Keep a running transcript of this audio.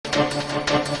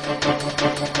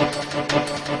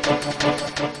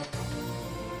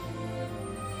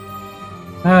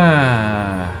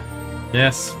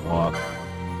Guess what?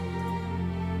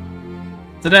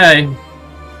 Today,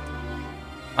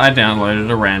 I downloaded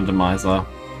a randomizer,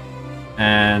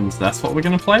 and that's what we're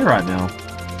gonna play right now.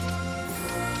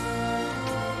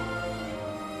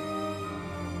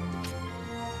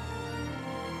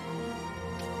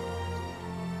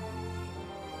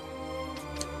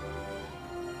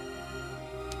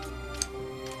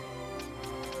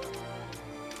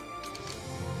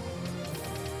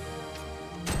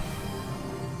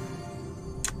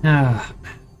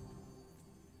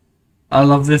 I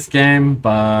love this game,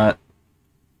 but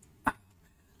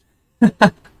oh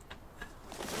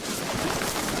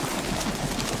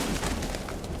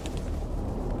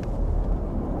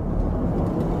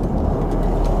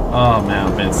man,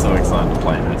 I've been so excited to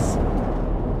play this.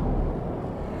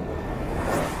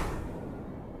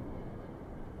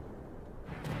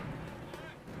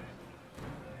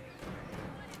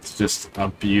 It's just a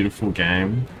beautiful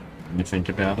game when you think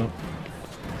about it.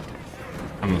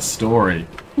 And the story.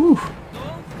 Whew.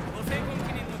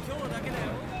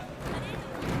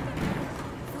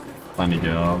 Funny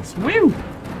girls. Woo!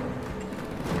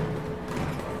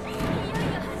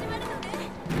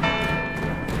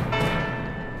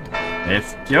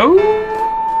 Let's go!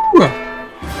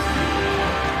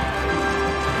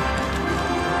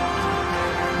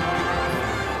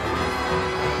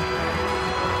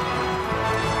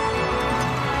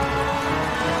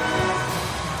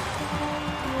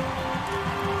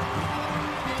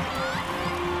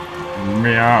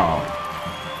 Meow.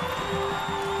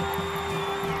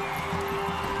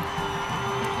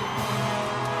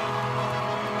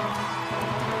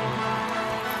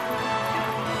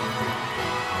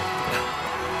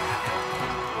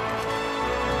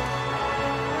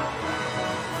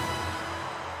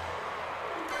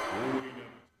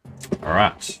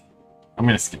 Alright. I'm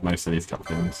gonna skip most of these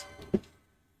cutscenes.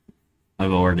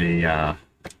 I've already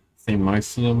seen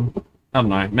most of them. I don't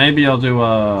know, maybe I'll do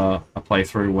a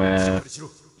playthrough where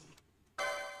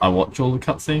I watch all the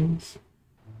cutscenes.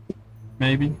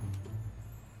 Maybe.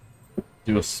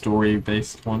 Do a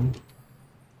story-based one.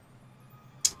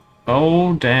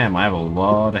 Oh damn, I have a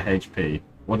lot of HP.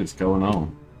 What is going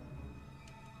on?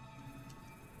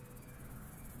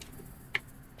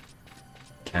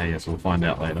 Okay, yes, we'll find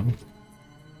out later.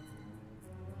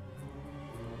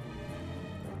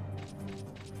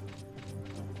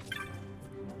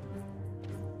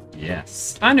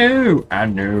 Yes. I knew! I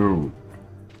knew!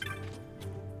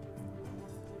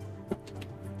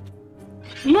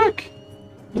 Look!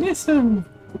 Listen!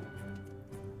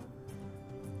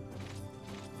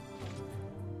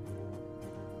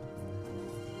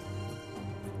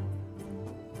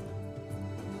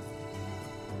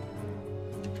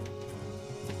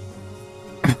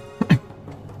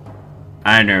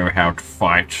 I know how to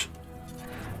fight.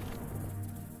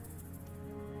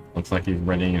 Looks like he's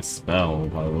readying a spell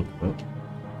by the look of it.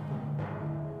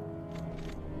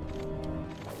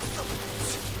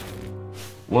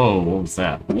 Whoa, what was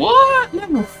that? What?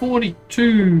 Level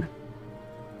 42!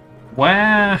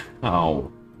 Wow!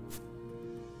 Oh.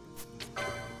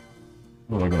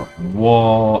 What have I got?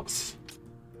 What?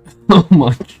 Oh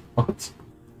my god.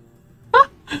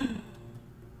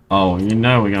 Oh, you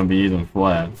know we're gonna be using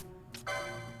flare.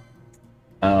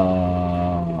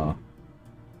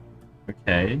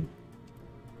 Okay.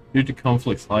 Due to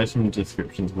conflicts, item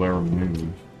descriptions were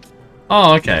removed.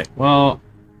 Oh, okay. Well,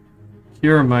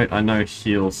 Hero Mode I know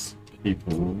heals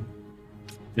people.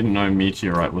 Didn't know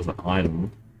Meteorite was an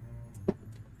item.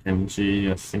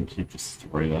 MG, I think you just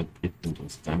throw that people and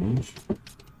does damage.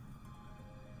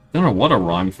 Don't know what a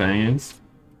Rhyme Fang is.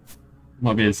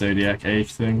 Might be a Zodiac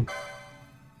age thing.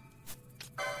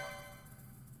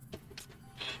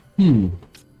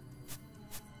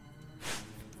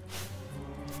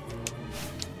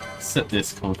 Set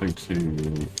this config to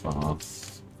really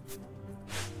fast.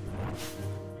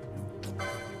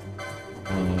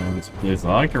 Let's play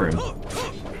Zygarim.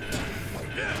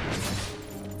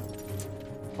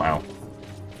 Wow.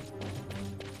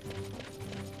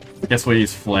 Guess we'll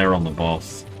use Flare on the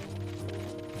boss.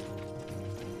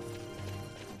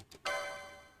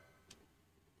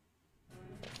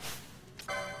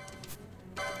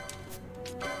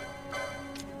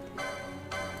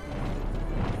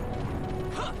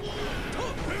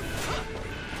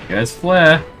 There's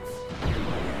Flare.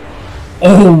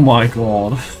 Oh my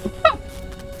god.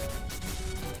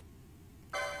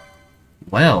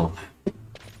 Well,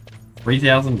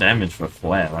 3,000 damage for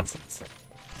Flare, that's insane.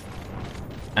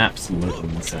 Absolutely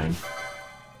insane.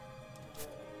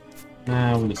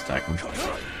 Nah, we'll just attack him.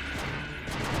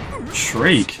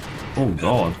 Shriek! Oh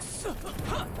god.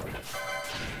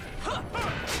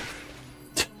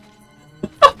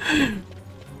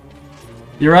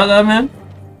 You right there, man?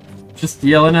 Just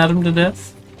yelling at him to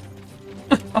death?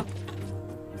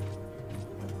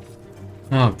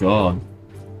 Oh god.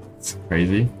 It's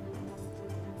crazy.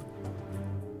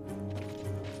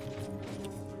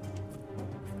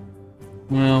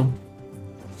 Well,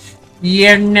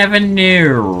 you never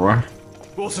knew.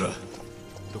 ボスら、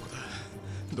どこだ？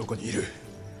どこにいる？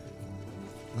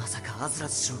まさかアズラ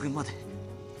ス将軍まで。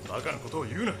バカなことを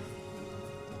言うな。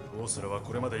ボスらは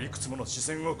これまでいくつもの視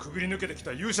線をくぐり抜けてき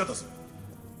た勇者だぞ。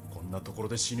こんなところ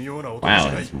で死ぬような男じゃ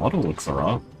Wow, ない。 his model looks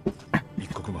alright.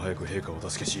 一刻も早く陛下を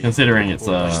助けし、 Considering it's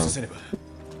脱出せねば。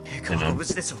陛下はご無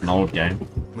事でしょう an か。 old game.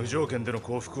 無条件での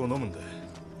降伏を飲むんだ。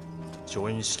調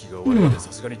印式が終わるまで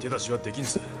さすがに手出しはできん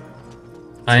さ。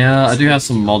I do have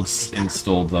some mods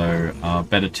installed though.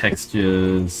 Better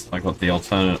textures. I got the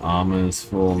alternate armors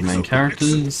for the main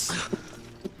characters,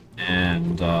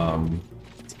 and some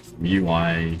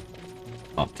UI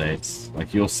updates.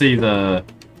 Like you'll see the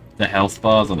health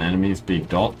bars on enemies be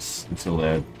dots until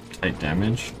they take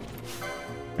damage.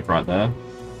 Like right there.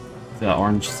 See that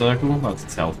orange circle? That's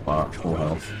its health bar, full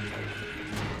health.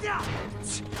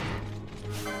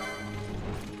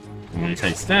 And when he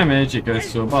takes damage, it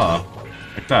goes to a bar.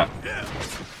 Like that.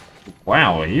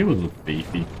 Wow, he was a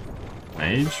beefy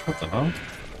mage. What the hell?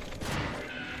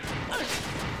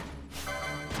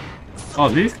 Oh,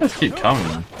 these guys keep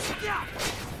coming.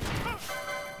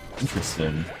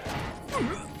 Interesting.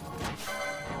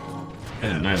 I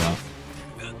didn't know that.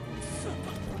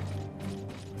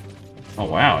 Oh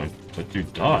wow, that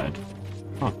dude died.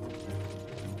 Huh.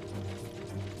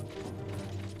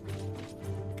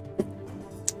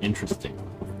 Interesting.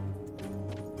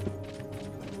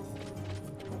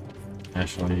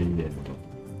 Actually, yeah.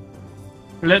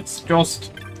 Let's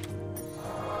just...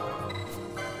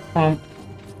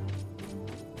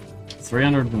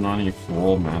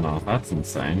 394 mana, that's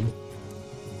insane.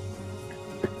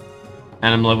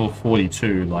 And I'm level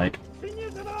 42, like...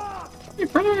 You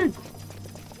pretty!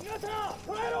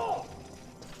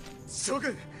 将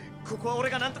軍、ここは俺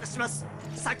が何とかします。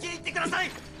先へ行ってくださ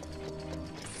い。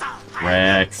さあ、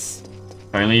 Rex.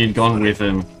 If only you'd gone with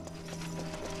him.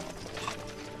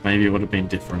 Maybe it would have been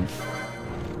different.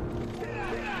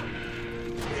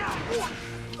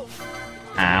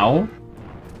 Ow.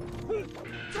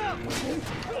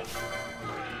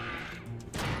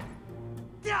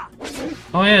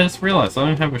 Oh yeah, I just realised I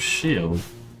don't have a shield.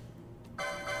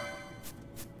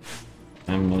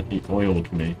 And he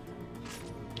oiled me.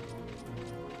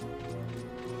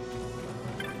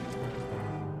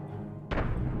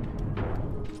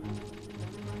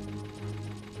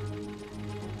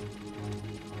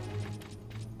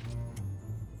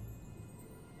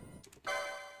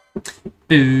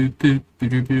 Boo boo boo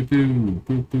boo boo boo boo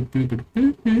boo boo boo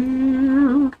boo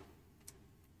boo.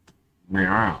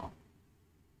 Meow.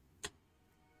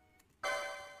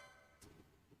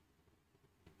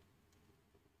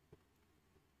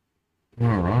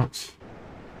 Alright.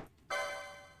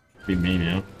 Be me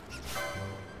now.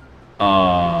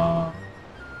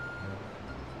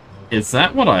 Is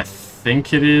that what I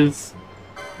think it is?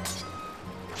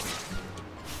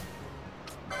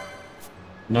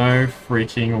 No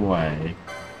freaking way.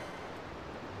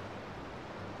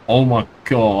 Oh my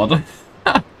god.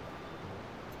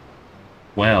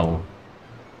 Well.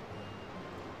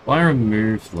 If I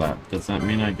remove that, does that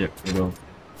mean I get rid of...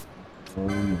 Oh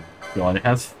my god, it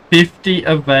has 50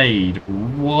 evade.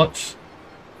 What?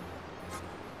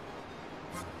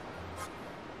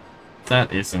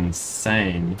 That is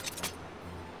insane.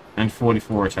 And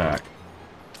 44 attack.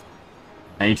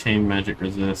 18 magic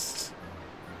resist.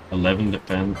 11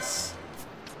 defense.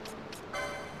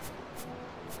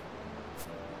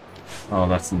 Oh,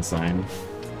 that's insane.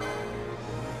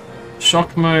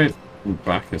 Shock mode.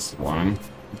 Bacchus one.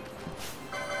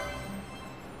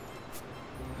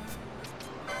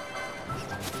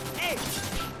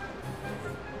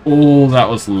 Oh, that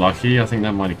was lucky. I think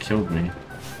that might have killed me.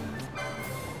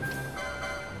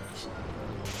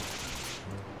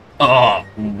 Oh,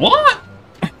 what?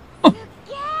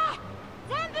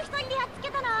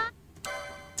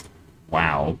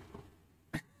 Wow.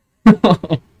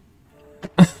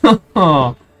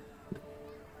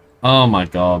 Oh my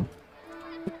god.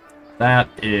 That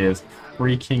is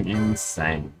freaking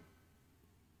insane.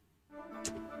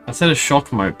 I said a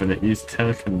shock mode, but it used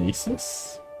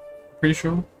telekinesis? Pretty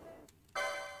sure.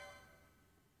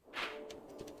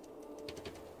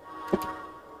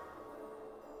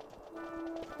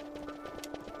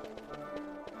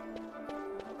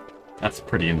 That's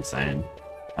pretty insane.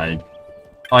 I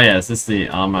Oh yeah, is this the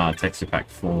armor texture pack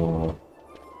for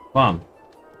fun?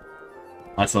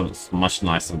 I thought it's much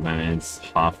nicer than it's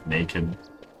half naked,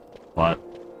 but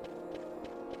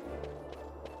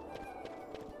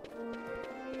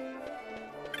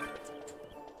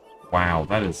wow,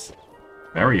 that is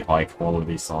very high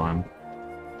quality slime.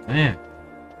 Yeah.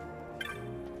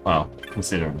 Well,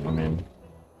 considering, I mean,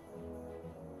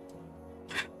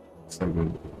 so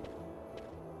good.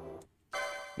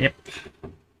 Yep.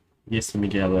 Yes,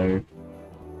 Miguelo.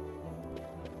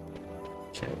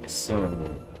 Okay,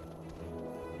 so...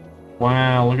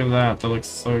 Wow, look at that. That looks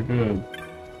so good.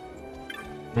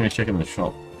 I'm gonna check in the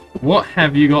shop. What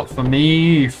have you got for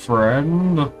me,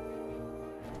 friend? How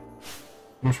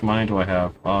much money do I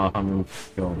have? 100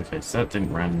 gold. Okay, so that didn't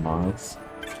randomize.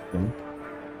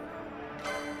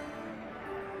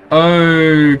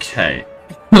 Okay.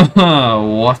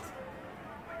 What?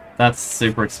 That's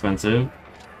super expensive.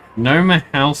 No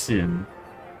Mahalcyon.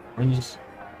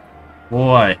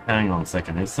 Boy, hang on a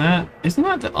second. Isn't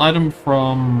that the item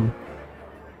from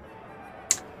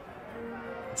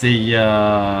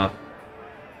the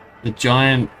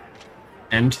giant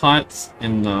entites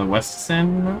in the West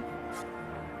End?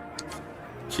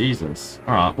 Jesus.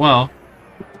 Alright, well.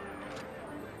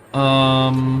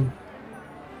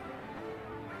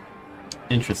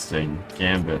 Interesting.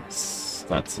 Gambits.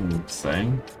 That's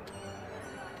insane.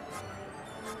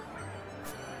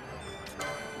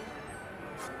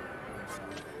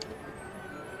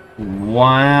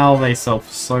 Wow, they sell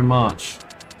for so much.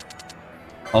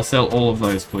 I'll sell all of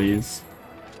those, please.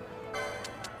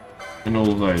 And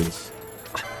all of those.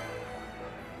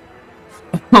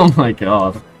 Oh my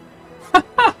god.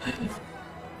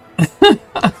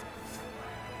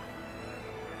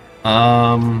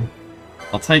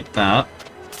 I'll take that.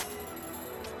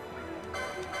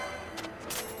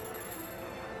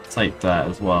 Take that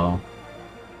as well.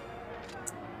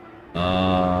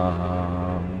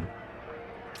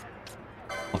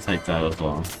 I'll take that as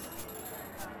well.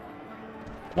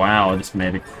 Wow, I just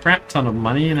made a crap ton of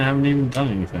money and I haven't even done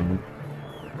anything.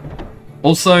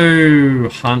 Also,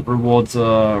 hunt rewards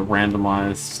are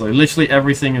randomized, so literally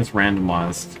everything is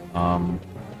randomized.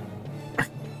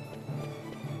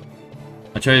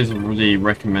 I chose the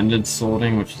recommended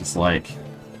sorting, which is like...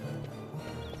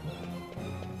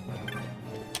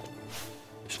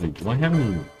 Actually, do I have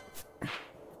any...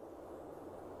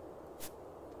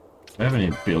 Do I have any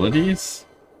abilities?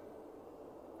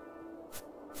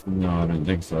 No, I don't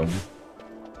think so.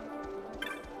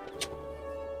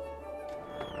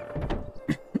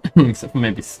 Except for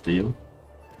maybe steel.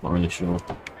 Not really sure.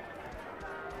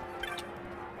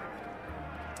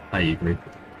 I agree.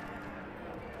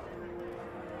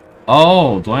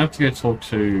 Oh, do I have to go talk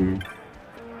to...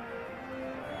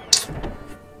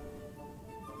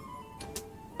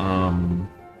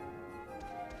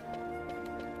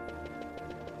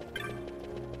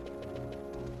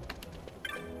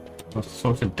 Let's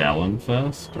talk to Dallin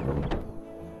first, or...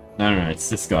 No, it's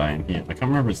this guy in here. I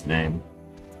can't remember his name.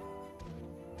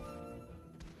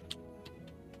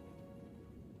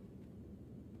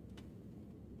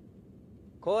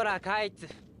 Kora Kaitz,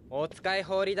 お使い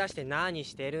放り出して何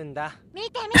してるんだ。見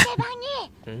て見てバン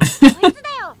ニー。こいつだ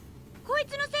よ。こい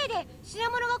つのせいで品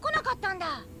物が来なかったん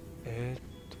だ。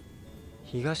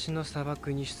東の砂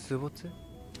漠に出没？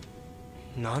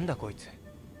なんだこいつ。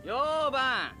よー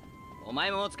バン。お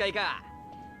前もお使いか。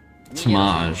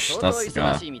Tamaj, that's the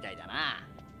guy. 忙しいみたいだな。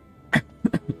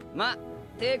ま、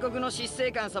帝国の執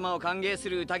政官様を歓迎す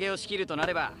る宴を仕切るとな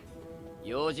れば、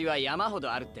用事は山ほ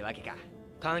どあるってわけか。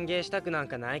歓迎したくなん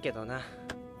かないけどな。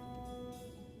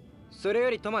それ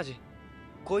よりトマジ、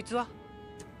こいつは？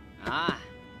ああ、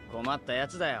困ったや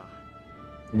つだよ。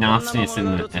Nastiest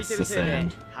in the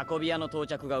SSN. 運び屋の到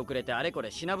着が遅れてあれこれ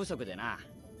品不足でな。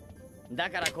だ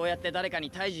からこうやって誰か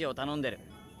に退治を頼んでる。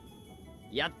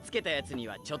やっつけたやつに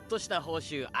はちょっとした報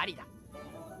酬ありだ。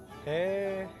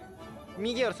へえ、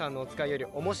ミゲオルさんのお使いより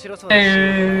面白そうだし。そう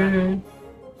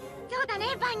だね、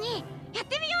バンニー。やっ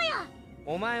てみようよ。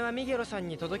お前はミゲロさん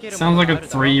に届ける Sounds like a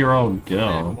 3-year-old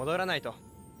girl. 戻らないと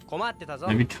困ってたぞ。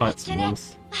 Maybe Kite's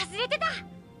voice. 忘れてた。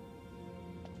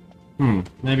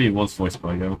Maybe it was voiced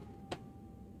by a girl.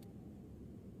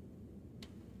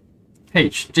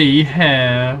 HD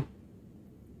hair.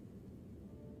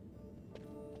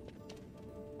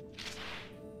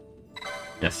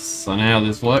 Yes, I know how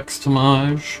this works,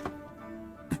 Tamaj.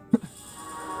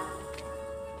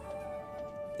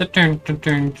 Okay.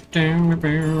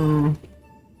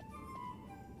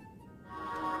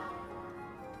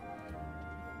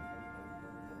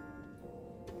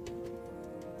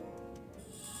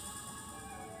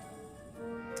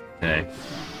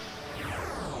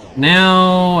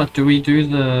 Now, do we do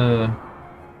the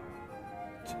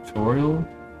tutorial?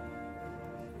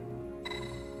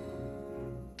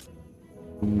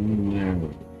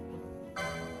 No.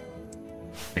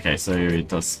 Okay, so it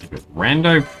does skip it.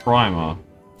 Rando primer.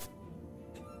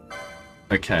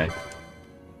 Okay.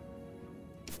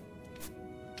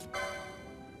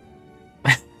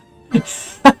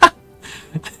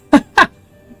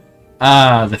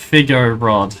 Ah, the Figo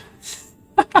rod.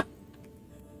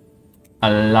 I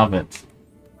love it.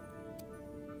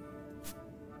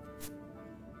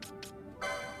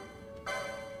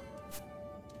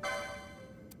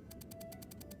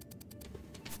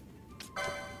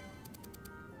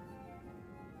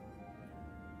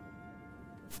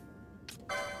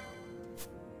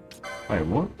 Wait,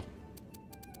 what?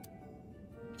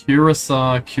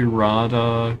 Curasa,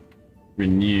 Curada,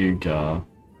 Renuga.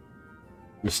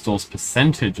 Restores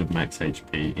percentage of max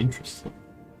HP. Interesting.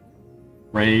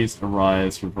 Raise,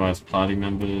 arise, revise party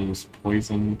members.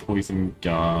 Poison, poison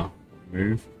gar.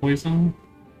 Move poison?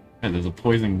 Hey, there's a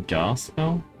poison gar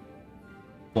spell?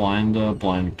 Blinder,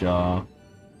 blind gar.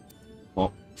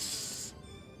 Box.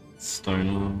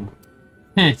 Stoner.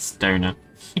 Stoner.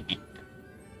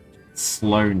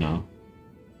 Sloner.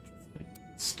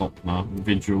 Stopner.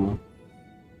 Vigil.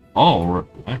 Oh,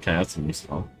 okay, that's a new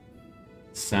spell.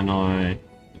 Senai.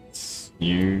 It's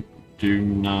new.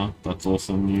 Doomna. That's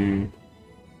also new.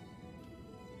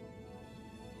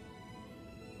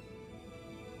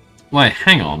 Wait,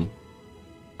 hang on.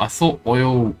 I thought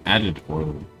oil added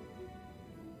oil.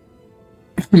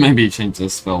 Maybe he changed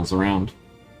those spells around.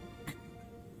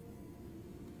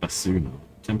 Asuna.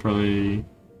 Temporarily.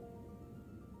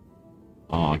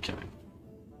 Oh, okay.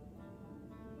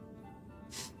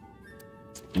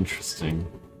 Interesting.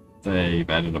 They've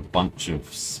added a bunch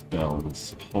of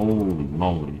spells. Holy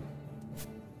moly.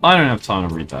 I don't have time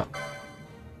to read that.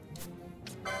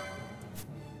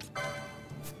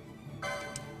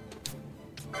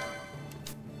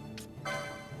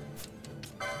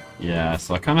 Yeah,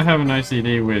 so I kind of have an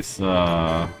OCD with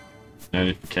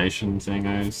notification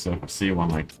thingos, so if I see one,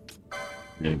 like,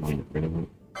 really want to get rid of it.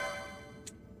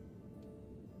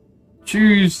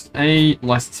 Choose a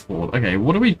license board. Okay,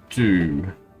 what do we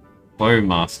do?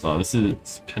 Bowmaster. This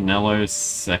is Pinello's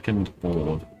second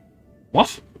board.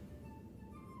 What?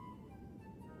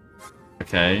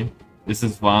 Okay, this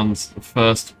is Van's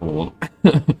first board.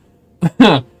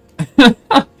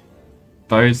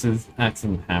 Bows is axe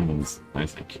and hammers. No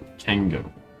thank you. Kengo.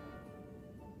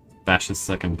 Bash's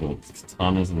second board.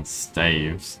 Katanas and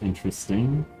staves.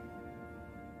 Interesting.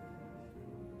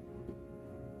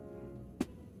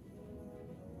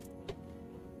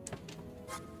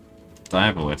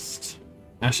 Diabolist.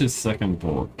 Ash's second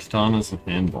board. Katanas and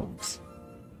hand bombs.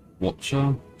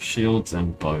 Watcher, shields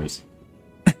and bows.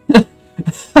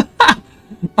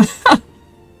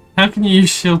 How can you use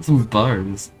shields and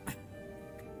bows?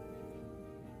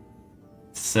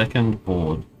 Second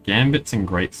board. Gambits and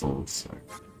greatswords. So.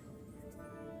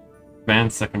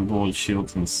 Van's second board.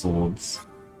 Shields and swords.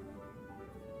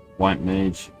 White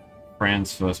mage.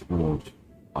 Fran's first board.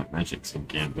 White magics and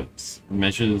gambits.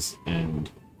 Measures and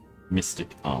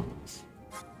mystic armors.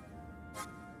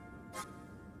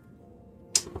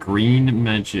 Green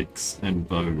magics and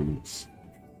bows.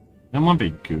 That might be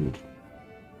good.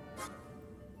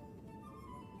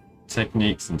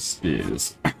 Techniques and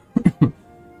spears.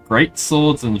 Great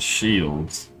swords and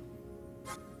shields.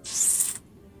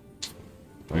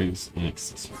 Bows and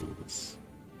accessories.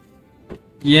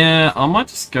 Yeah, I might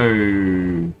just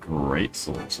go great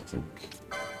swords, I think.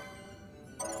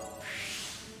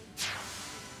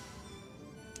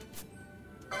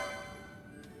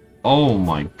 Oh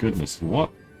my goodness,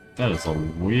 what? That is a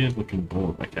weird looking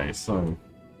board. Okay, so...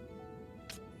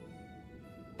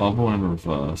 Bubble and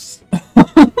reverse.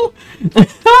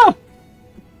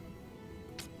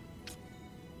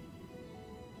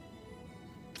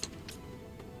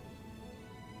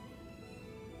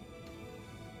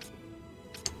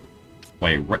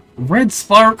 Wait, red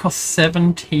spiral costs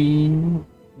 17?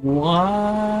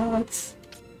 What?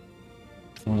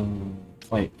 Wait,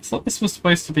 I thought this was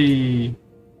supposed to be...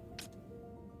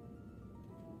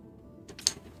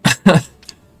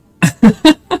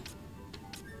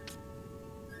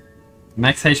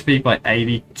 Max HP by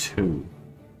 82.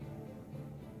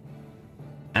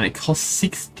 And it costs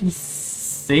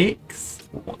 66?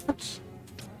 What?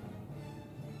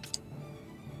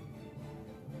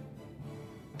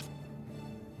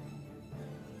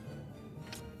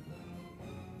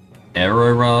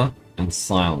 Aurora and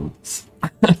silence.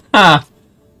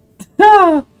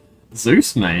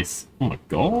 Zeus mace. Oh my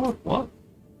god, what?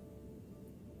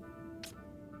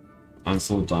 Iron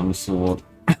sword, diamond sword.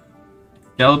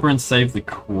 Excalibur and save the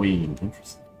queen.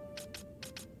 Interesting.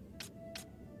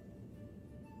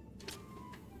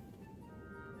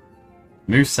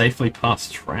 Move safely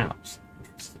past traps.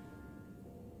 Interesting.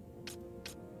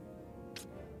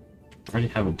 I already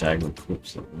have a dagger equipped.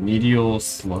 So meteor,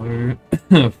 slow,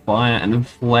 fire, and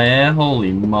flare.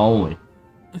 Holy moly.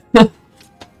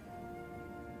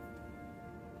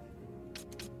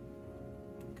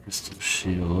 Crystal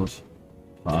shield.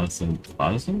 Partisan.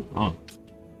 Partisan? Oh.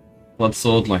 Blood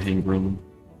sword, Lohengrin.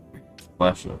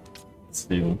 Flasher.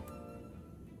 Steel.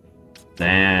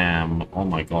 Damn. Oh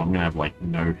my god, I'm gonna have like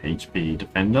no HP.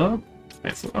 Defender?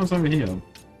 Okay, so I was over here.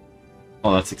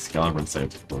 Oh, that's Excalibur and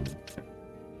save the queen. Okay.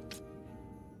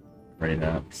 Great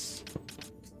axe.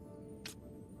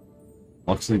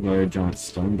 Loxley bow, giant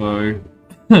stone bow.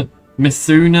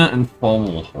 Misuna and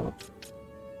Fomalhaut.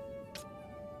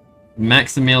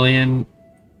 Maximilian.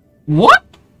 What?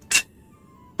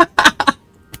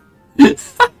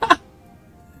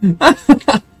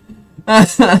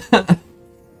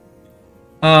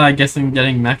 I guess I'm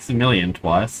getting Maximilian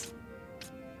twice.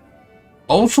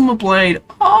 Ultima Blade.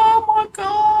 Oh my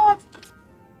god.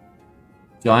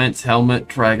 Giant's helmet,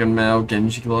 dragon mail,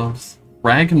 Genji gloves.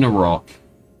 Ragnarok.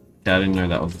 Okay, I didn't know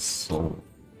that was a sword.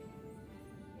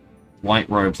 White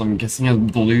robes. I'm guessing has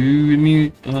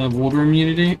blue water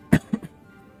immunity.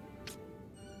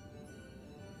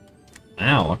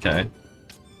 Ow, okay.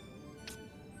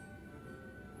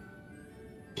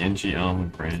 Genji armor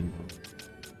brand.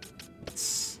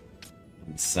 That's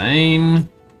insane.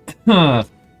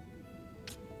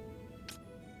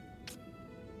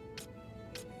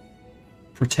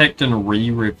 Protect and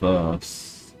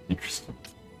re-reverse. Interesting.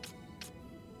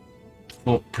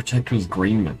 Thought Protect was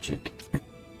green magic.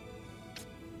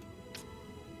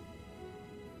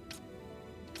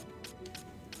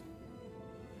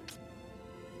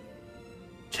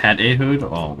 Cat Ehud?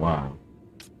 Oh wow.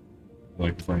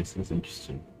 Like braces,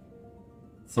 interesting.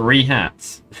 3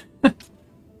 hats.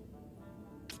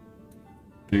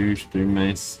 Boosh, boom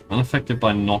mace. Unaffected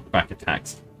by knockback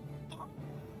attacks.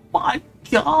 My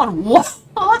god, what?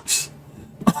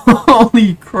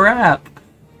 Holy crap!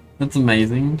 That's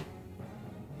amazing.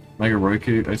 Mega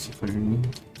Roku, Osifune,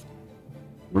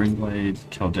 Runeblade,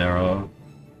 Caldera,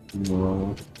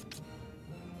 Emerald,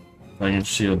 Dragon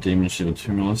Shield, Demon Shield,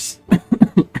 Tumulus.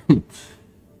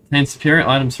 And superior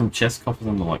items from chest coffers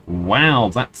and the like. Wow,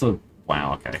 that's a...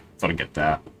 Wow, okay. Gotta get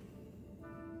that.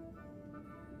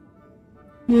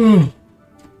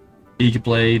 Eager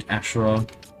Blade, Ashura,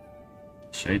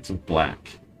 Shades of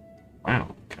Black.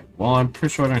 Wow, okay. Well, I'm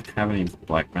pretty sure I don't have any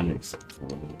black magic except for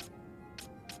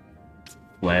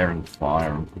Flare and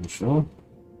Fire, I'm pretty sure.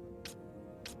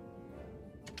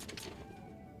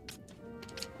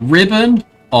 Ribbon?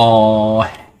 Oh,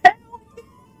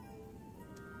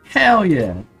 hell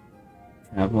yeah!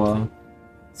 Traveler,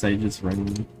 Sage's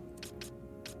Ring,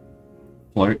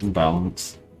 Float and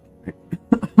Balance.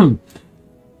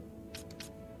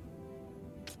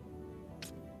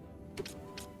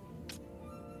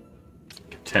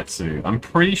 Tetsu. I'm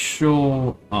pretty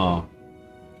sure... Oh.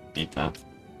 Need that.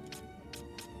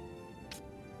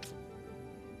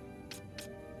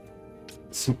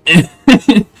 Some...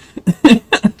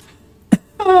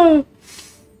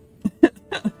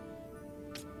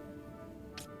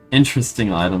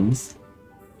 Interesting items.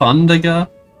 Thundager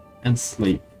and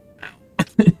Sleep.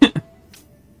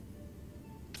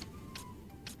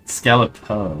 Scallop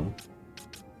Pearl.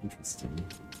 Interesting.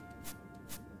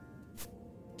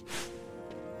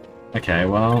 Okay,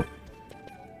 well...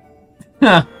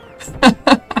 I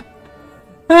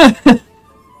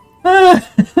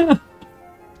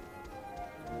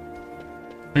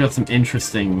got some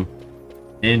interesting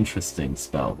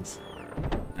spells.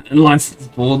 And license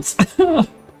boards.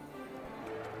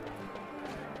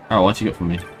 Oh, what you got for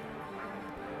me?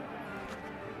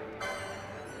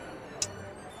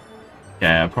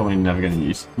 Yeah, I'm probably never gonna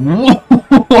use...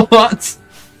 What?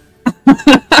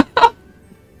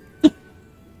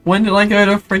 When did I go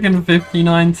to freaking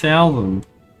 59,000?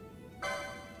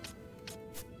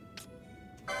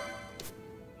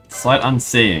 Sight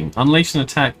Unseeing. Unleash an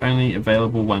attack only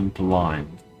available when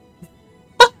blind.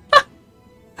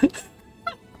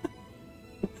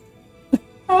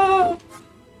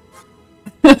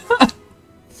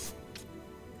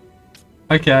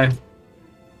 Okay.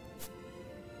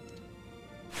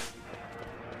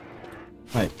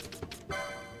 Wait.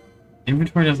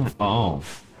 Inventory doesn't... Oh.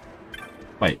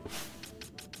 Wait.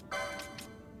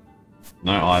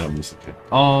 No items. Okay.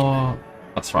 Oh,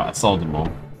 that's right. I sold them all.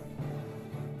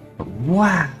 But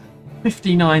wow.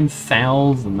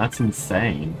 59,000. That's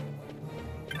insane.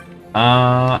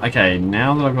 Okay.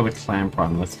 Now that I've got a clan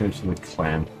prime, let's go to the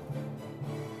clan.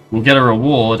 we'll get a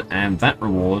reward, and that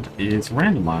reward is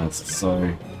randomized,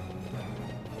 so...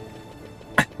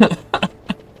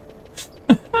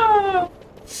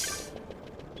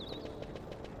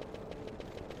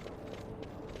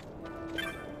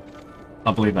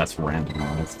 I believe that's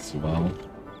randomized as well.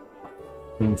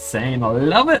 Insane, I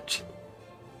love it!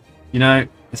 You know,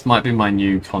 this might be my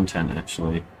new content,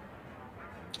 actually.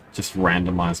 Just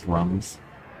randomized runs.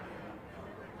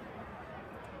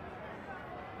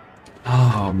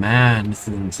 Oh man, this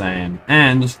is insane.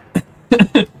 And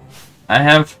I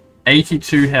have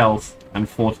 82 health and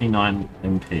 49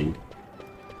 MP.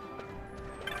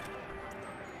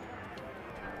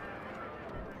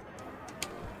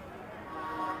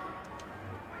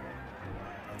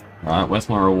 Right, where's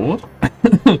my reward?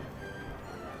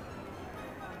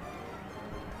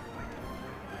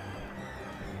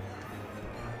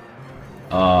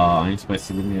 I'm supposed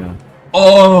to give me a...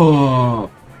 Oh!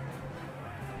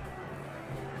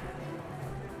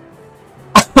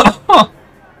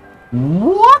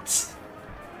 What?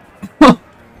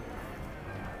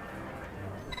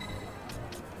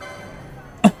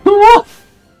 What?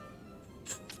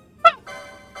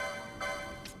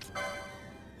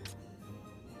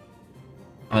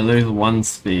 I lose 1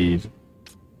 speed.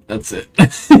 That's it.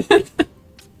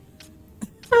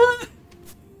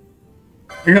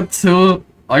 I got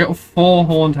 4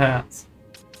 horned hats.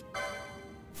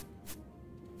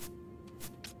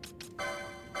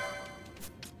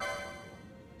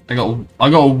 I got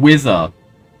a wither.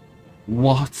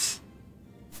 What?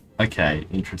 Okay,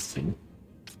 interesting.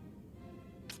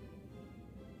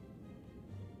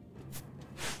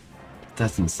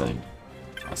 That's insane.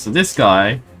 So this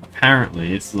guy,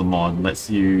 apparently, this is a mod, lets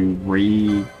you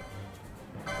redo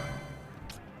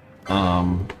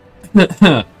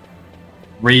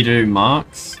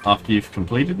marks after you've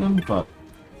completed them, but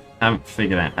haven't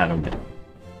figured out how to do it.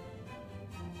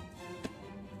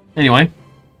 Anyway,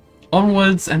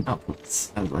 onwards and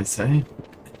upwards, as I say.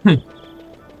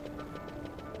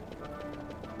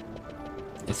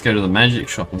 Let's go to the magic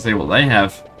shop and see what they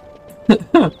have.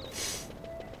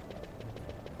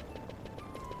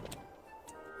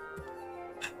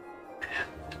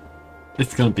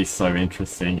 It's going to be so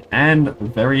interesting and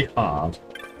very hard.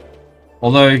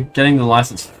 Although, getting the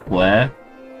licensed flare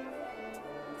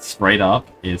straight up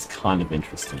is kind of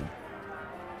interesting.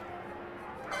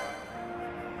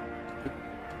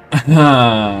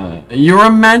 You're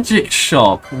a magic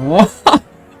shop! What?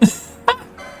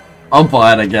 I'll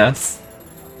buy it, I guess.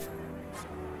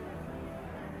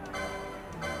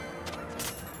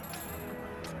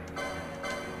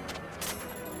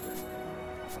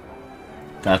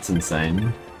 That's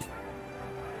insane.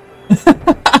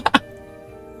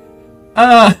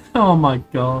 Oh my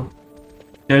god.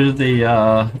 Go to the,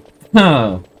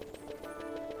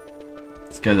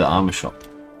 let's go to the armor shop.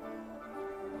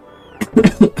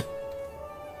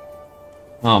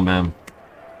 Oh man.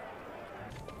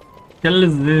 Kill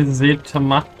the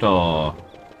tomato.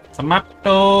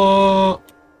 Tomato! I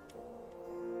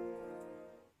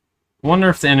wonder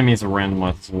if the enemies are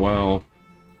randomized as well.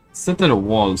 It said that it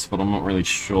was, but I'm not really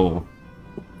sure.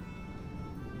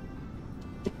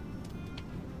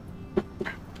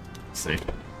 Let's see.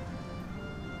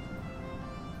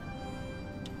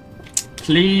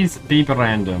 Please be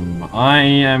random. I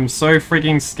am so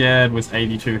freaking scared with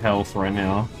 82 health right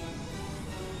now.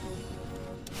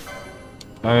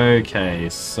 Okay,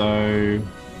 so...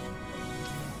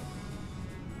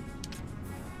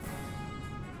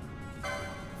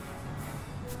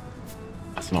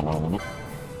 That's not what I want.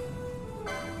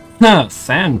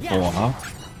 Sand for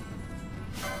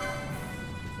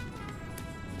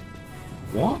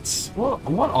What?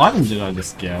 What item did I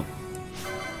just get?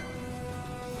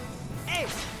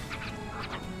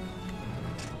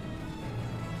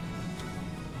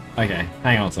 Okay,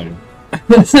 hang on a second.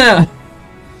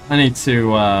 I need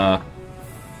to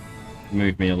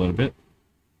move me a little bit.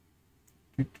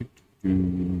 Let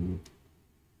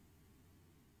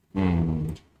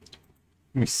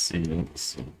me see.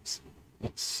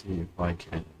 Let's see if I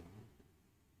can.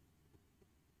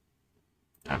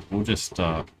 We'll just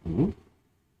ooh.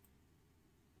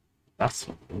 That's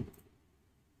not good.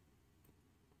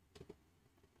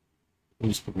 We'll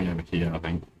just put me over here, I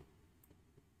think.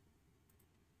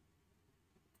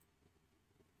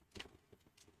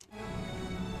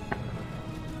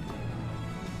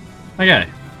 Okay.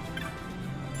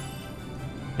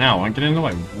 Now, I won't get in the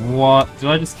way. What? Did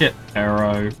I just get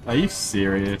arrow? Are you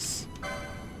serious?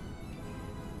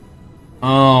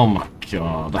 Oh my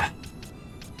god.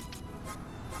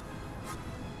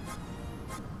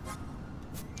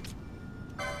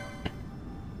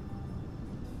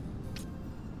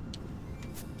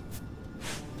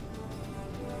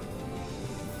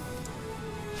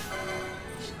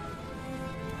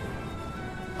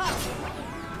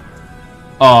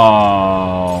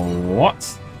 Oh,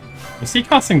 what? Is he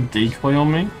casting decoy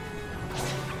on me?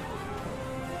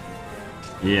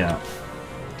 Yeah.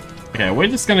 Okay, we're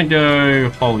just gonna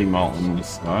go Holy Molten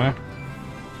this guy.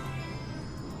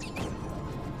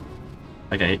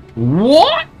 Okay,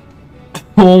 what?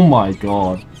 Oh my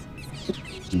god.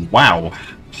 Wow.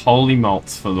 Holy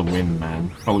Malts for the win, man.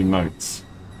 Holy Moats.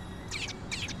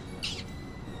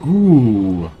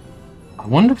 Ooh. I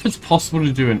wonder if it's possible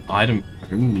to do an item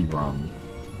only run.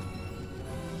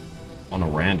 On a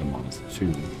randomizer,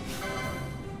 too.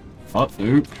 Oh,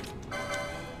 oop.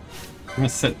 I'm gonna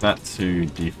set that to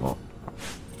default.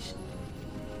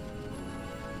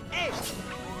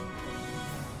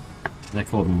 They're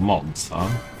called mods, huh?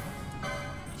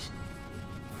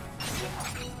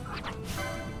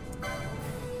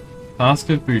 Task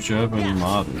of Butcher and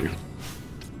Mardu.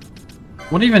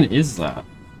 What even is that?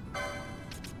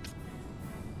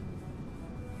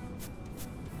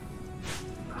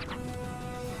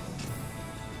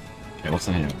 Okay, what's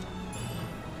in here?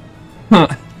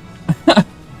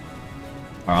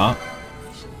 Alright.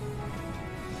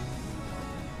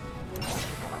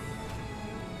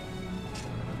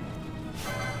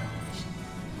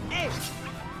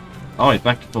 Oh, he's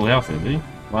back to full health, is he?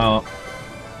 Well...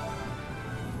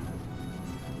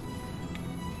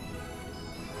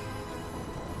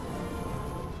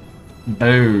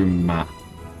 Boom.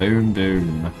 Boom,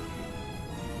 boom.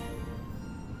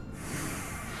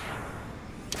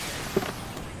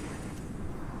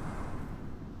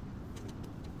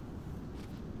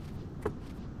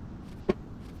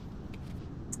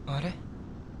 Are?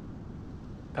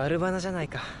 ガルバナじゃない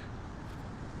か。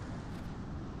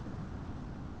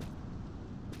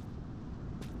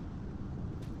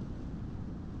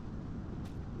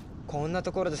こんな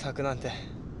ところで咲くなんて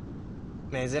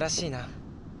珍しいな。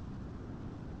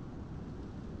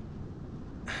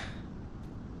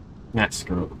Nah,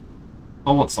 screw it.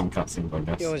 I want some cutscenes, I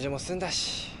guess. 用事も済んだ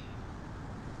し、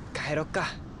帰ろっか。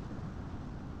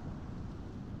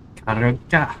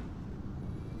Karuka.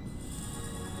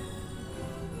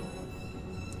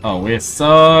 Oh, we're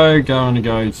so going to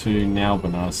go to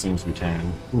Nalbana as soon as we can.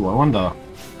 Ooh, I wonder.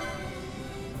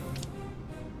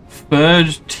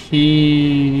 Third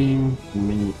team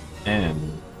me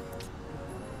N.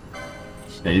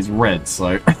 Yeah, he's red,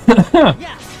 so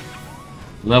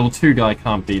level 2 guy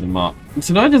can't beat him up.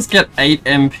 Did I just get 8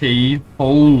 MP?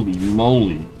 Holy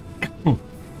moly.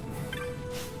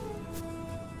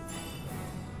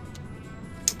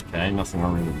 Okay, nothing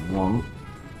I really want.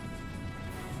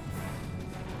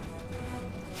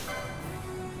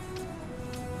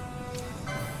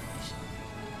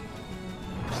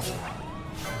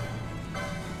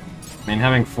 I mean,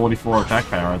 having 44 attack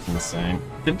power is insane.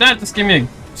 Did that just give me a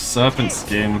serpent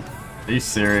skin? Are you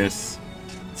serious?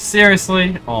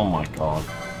 Seriously? Oh my god.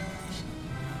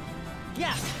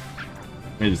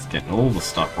 We're just getting all the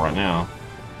stuff right now.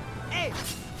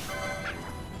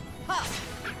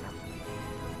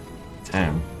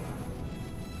 Damn.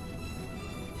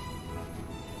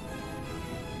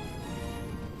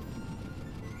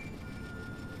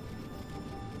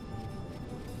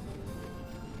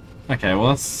 Okay,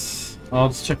 well I'll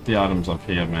just check the items up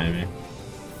here, maybe.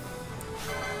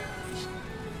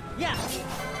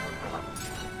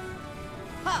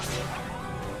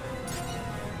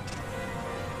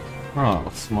 Oh,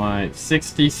 it's my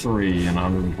 63 and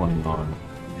 129.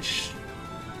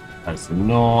 That's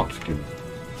not good.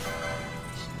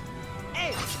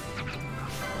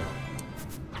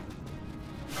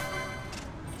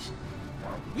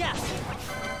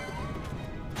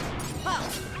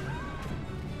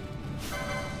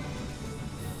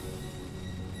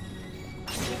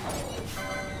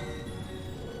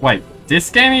 Wait,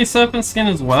 this gave me a serpent skin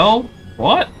as well?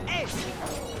 What?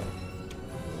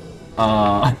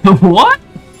 What?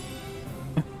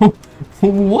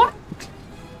 What?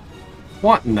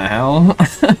 What in the hell?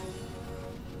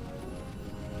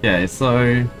 Yeah,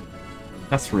 so...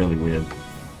 That's really weird.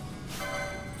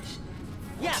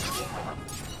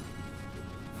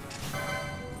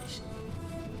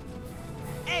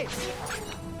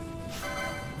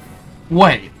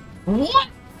 Wait, what?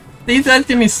 These guys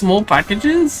give me small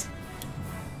packages?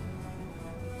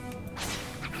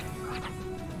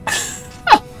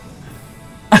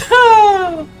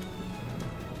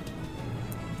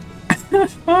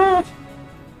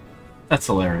 That's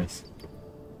hilarious.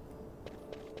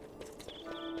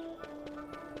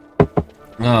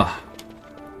 Ugh.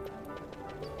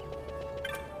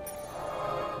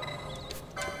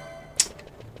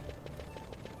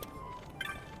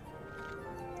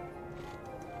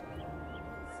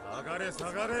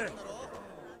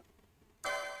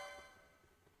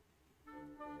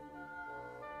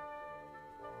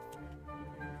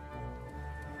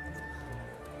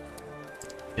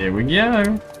 Here we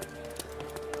go.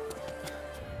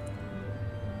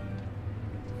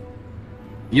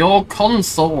 Your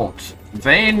consort,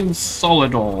 Vain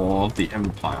Solidor of the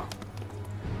Empire.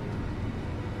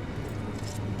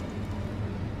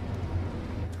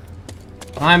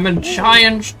 I'm a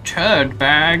giant turd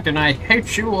bag and I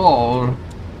hate you all.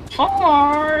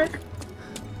 Hi!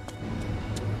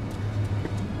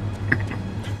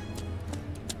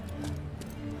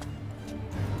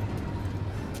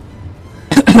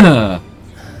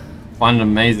 Find it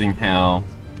amazing how...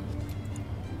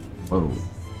 Whoa.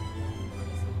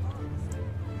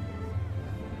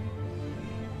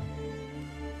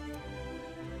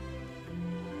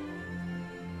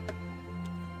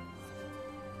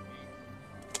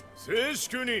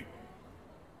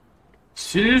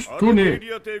アルケ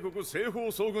リア帝国西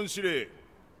方総軍司令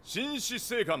新執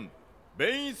政官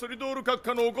ベイン・ソリドール閣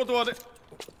下のお言葉で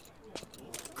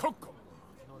閣下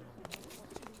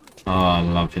Oh, I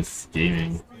love his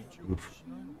scheming.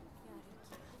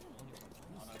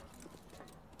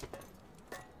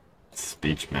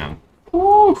 Speech, man.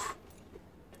 Woo!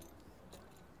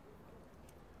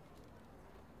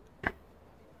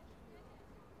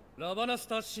 ラバナス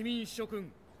タ市民諸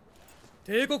君、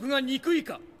帝国が憎い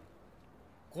か、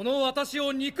この私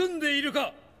を憎んでいる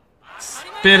か。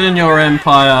Spit in your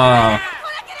empire!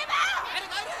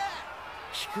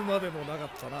 聞くまでもなかっ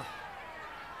たな。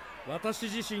私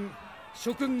自身、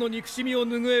諸君の憎しみを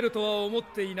拭えるとは思っ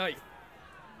ていない。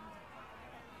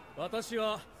私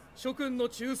は諸君の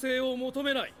忠誠を求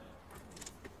めない。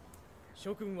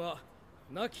諸君は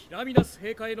亡きラミナス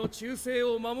陛下への忠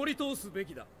誠を守り通すべ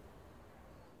きだ。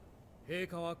陛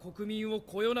下は国民を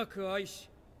こよなく愛し、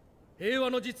平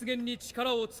和の実現に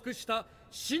力を尽くした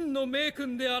真の名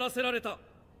君であらせられた。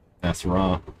That's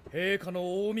raw. 陛下の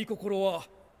大御心は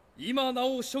今な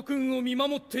お諸君を見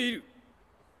守っている。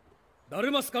ダル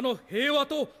マスカの平和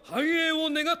と繁栄を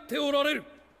願っておられる。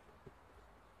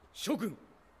諸君、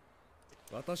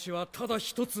私はただ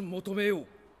一つ求めよう。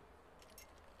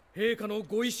陛下の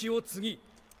ご意志を継ぎ、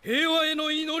平和への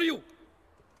祈りを。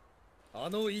あ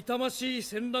の痛ましい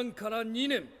戦乱から2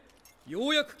年、よ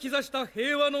うやく兆した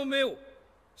平和の芽を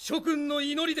諸君の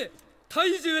祈りで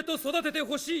大樹へと育てて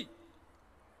ほしい。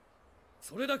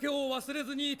それだけを忘れ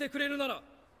ずにいてくれるなら、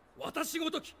私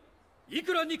ごときい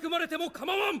くら憎まれても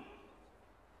構わん。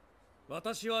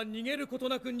私は逃げること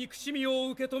なく憎しみを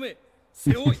受け止め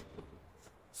背負い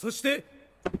そして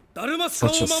ダルマスカ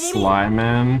を守ろ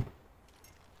う。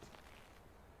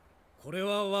これ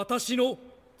は私の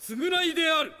償いで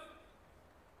ある。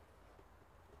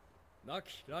亡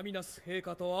きラミナス陛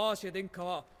下とアーシェ殿下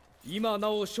は今な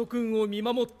お諸君を見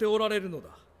守っておられるのだ。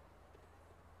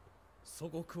祖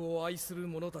国を愛する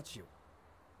者たちよ、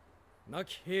亡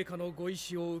き陛下のご意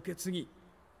志を受け継ぎ、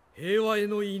平和へ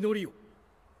の祈りを。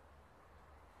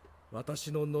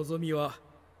私の望みは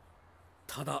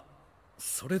ただ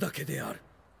それだけである。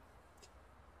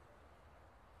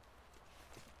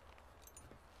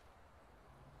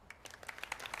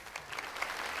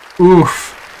Oof.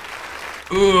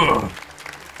 Ooh.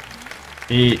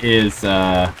 He is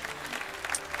a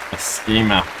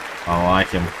schemer. I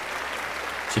like him.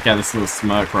 Check out this little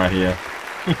smoke right here.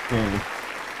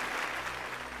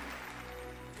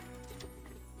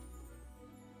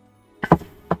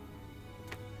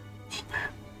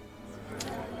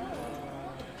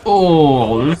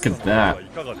 Oh, look at that.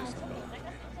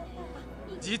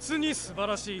 実に素晴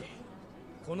らしい。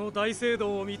この大聖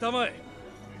堂を見たまえ。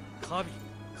華美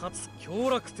かつ強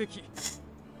楽的。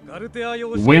ガルテア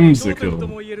様式の頂点と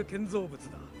も言える建造物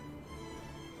だ。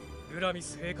ルラミ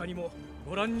ス陛下にも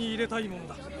ご覧に入れたいもん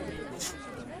だ。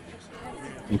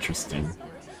Interesting.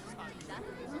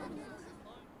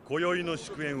 今宵の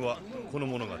祝宴はこの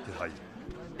者が手配。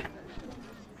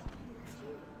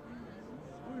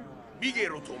ミゲ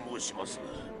ロと申します。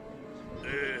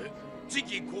次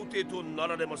期皇帝とな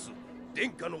られます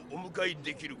殿下のお迎え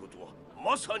できることは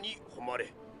まさに誉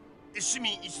れ。市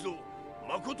民一同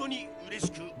誠に嬉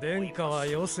しく。殿下は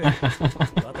よせ。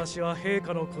私は陛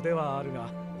下の子ではあるが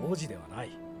王子ではな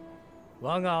い。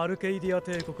我がアルケイディア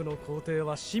帝国の皇帝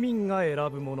は市民が選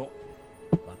ぶもの。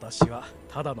私は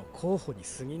ただの候補に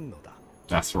過ぎんのだ。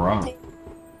That's wrong.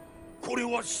 これ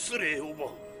は失礼おば。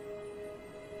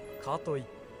かといっ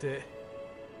て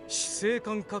死生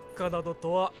官閣下など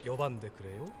とは呼ばんでく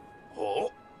れよ。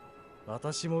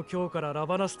私も今日からラ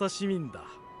バナスタ市民だ。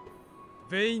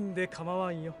ベインで構わ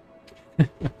んよ。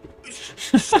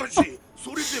しかしそ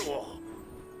れでは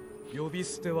呼び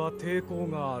捨ては抵抗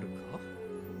がある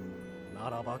か。な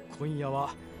らば今夜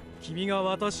は君が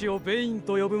私をベイン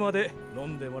と呼ぶまで飲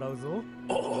んでもらうぞ。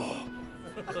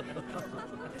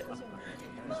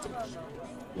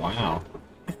Wow.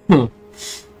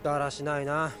 だらしない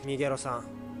な、ミゲロさん。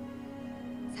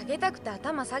下げたくて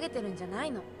頭下げてるんじゃな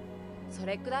いの。そ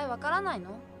れくらいわからない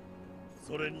の。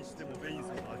それにしてもベインさ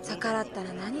んは逆らった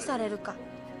ら何されるか。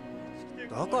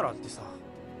だからってさ。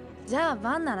じゃあ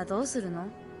バンならどうするの？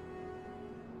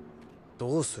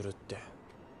どうするって。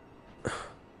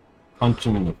Punch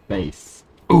him in the face.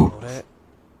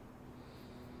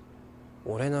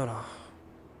 俺なら。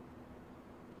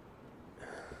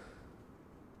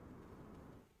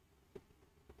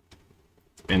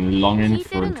Been longing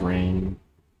for a dream.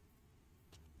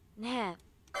 ね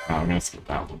Oh, I'm gonna skip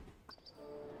that one.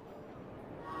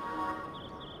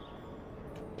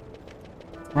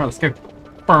 Alright, let's go.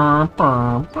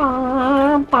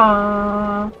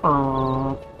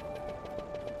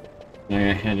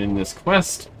 Yeah, head in this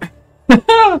quest.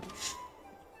 I'm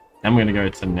gonna go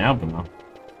to Naubana.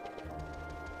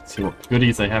 See what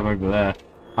goodies they have over there.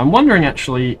 I'm wondering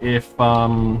actually if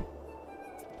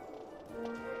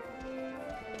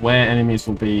where enemies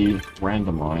will be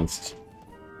randomized.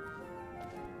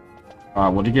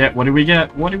 Alright, what do you get? What do we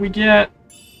get? What do we get?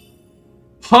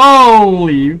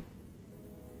 Holy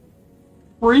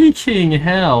freaking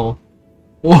hell.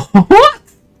 What?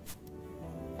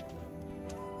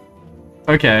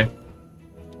 Okay.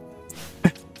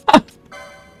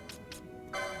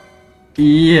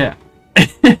 Yeah.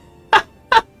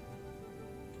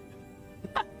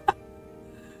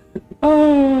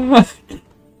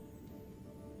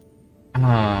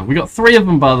 We got 3 of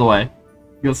them, by the way.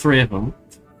 We got 3 of them.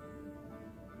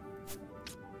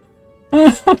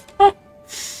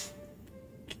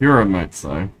 Cure emotes,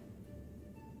 though.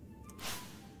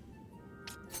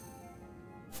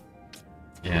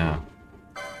 Yeah.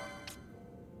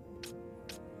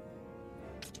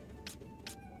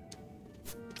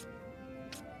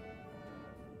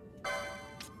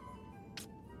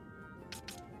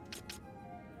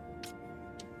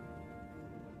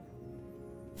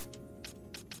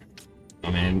 I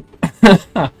mean,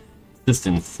 just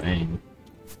insane.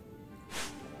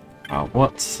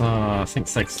 I think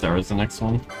Sexter is the next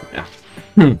one. Yeah.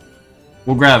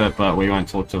 We'll grab it, but we won't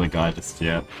talk to the guy just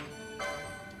yet.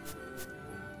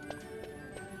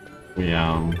 We,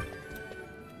 want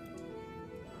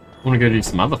to go do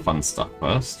some other fun stuff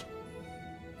first.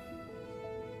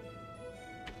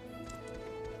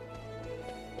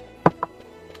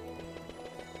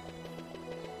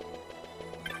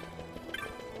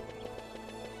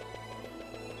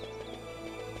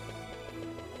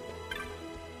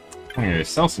 I'm gonna go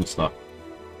sell some stuff.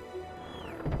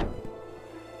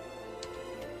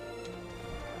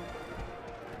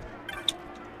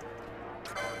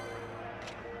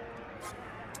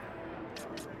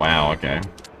 Wow, okay.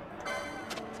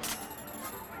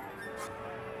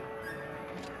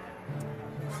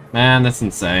 Man, that's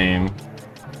insane.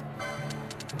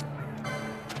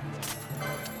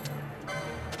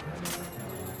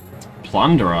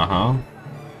 Plunderer, huh?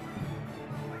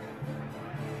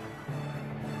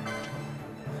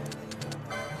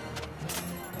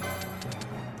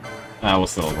 Ah, we'll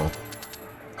sellable.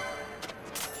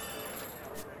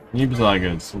 New bizarre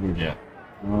goods, what do we get?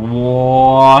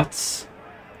 What?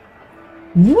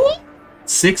 What?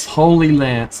 6 holy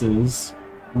lances,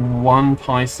 1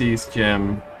 Pisces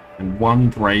gem, and 1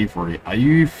 bravery. Are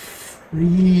you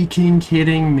freaking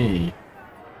kidding me?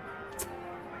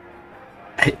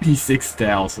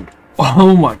 86,000.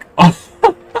 Oh my god.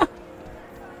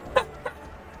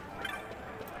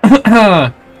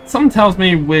 Something tells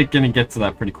me we're gonna get to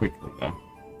that pretty quickly, though.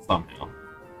 Somehow.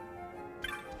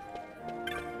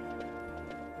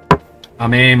 I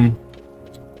mean...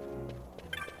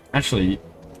 Actually,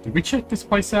 did we check this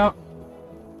place out?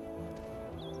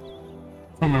 I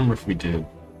don't remember if we did.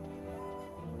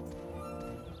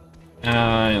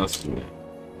 Yeah, let's do it.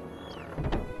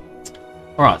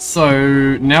 Alright,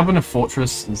 so now we're in a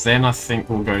fortress, then I think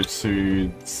we'll go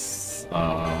to...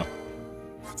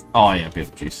 oh yeah,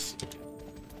 Beetlejuice.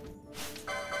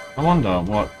 I wonder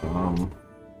what,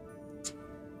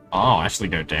 oh, actually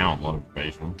go down a lot of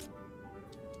evasion.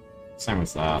 Same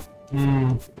as that. We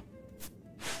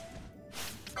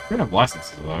don't have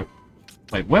licenses, though.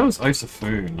 Wait, where was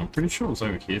Osafune? I'm pretty sure it was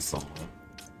over here somewhere.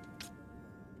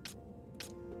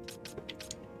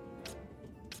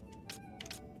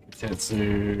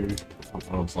 Tetsu...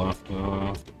 What else left?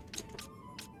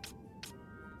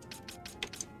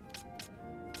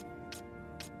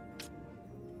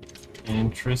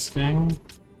 Interesting.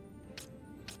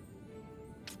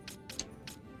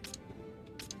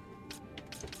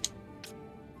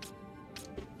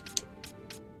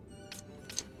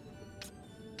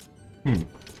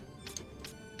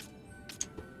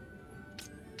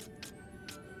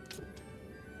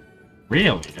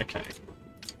 Really? Okay.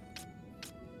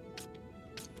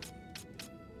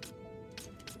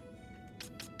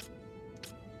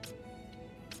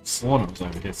 Sworn it was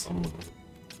over here somewhere.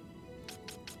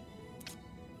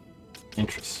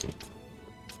 Interesting.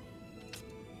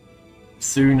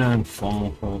 Sooner and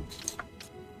Fomalhaut.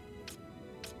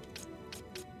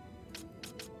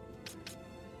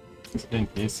 Is it in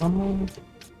here somewhere?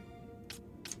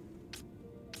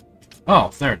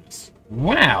 Oh, there it is.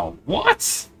 Wow,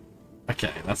 what?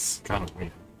 Okay, that's kind of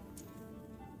weird.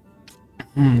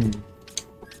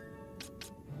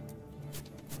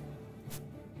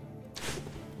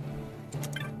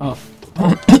 Oh.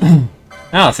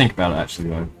 Now I think about it, actually,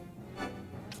 though.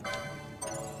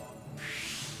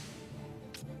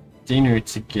 Dino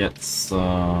to get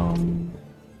some...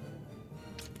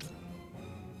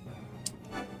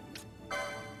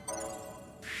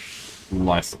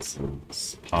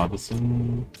 licenses.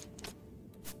 Partisan...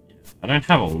 I don't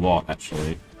have a lot,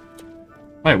 actually.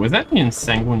 Wait, was that an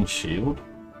Ensanguine shield?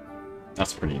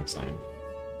 That's pretty insane.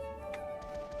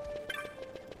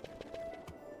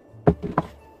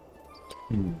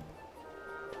 I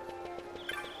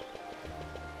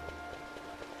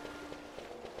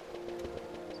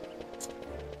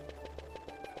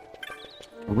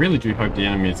really do hope the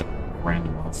enemy is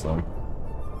randomized, though.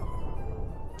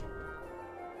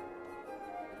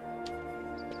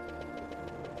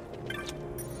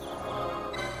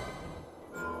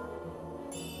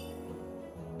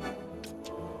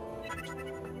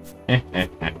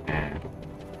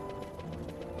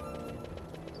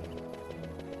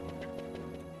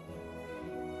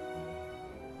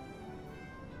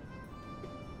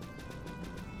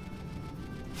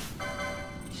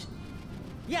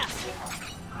 Yes.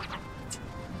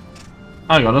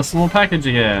 I got a small package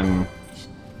again.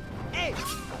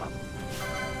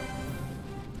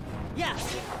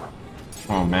 Yes.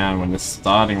 Oh man, when the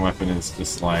starting weapon is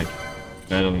just like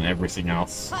better than everything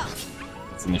else.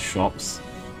 It's in the shops.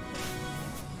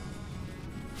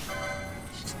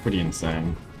 It's pretty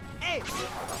insane.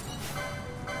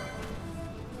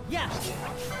 Yes.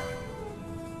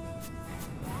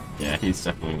 Yeah, he's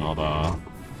definitely not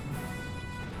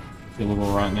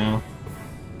killable right now.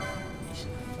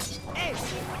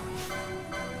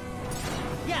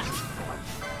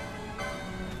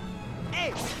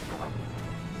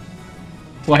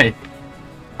 Wait,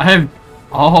 I have...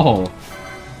 Oh!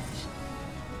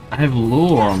 I have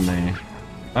lure on me.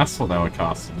 That's what they were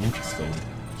casting. Interesting.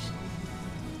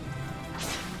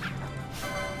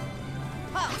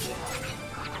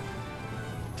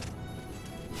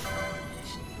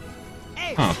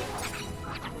 Huh.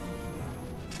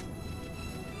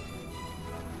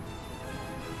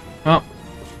 Well,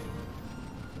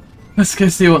 let's go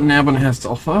see what Nabon has to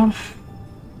offer.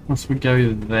 Once we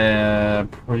go there,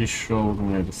 pretty sure we're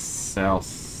gonna go to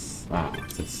south.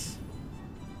 What's this?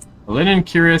 A Lenin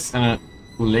Curious and a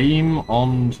Leam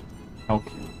on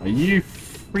Halcyon. Are you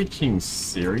freaking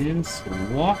serious?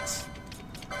 What?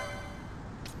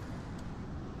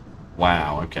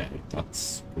 Wow, okay.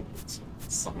 That's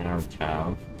something I would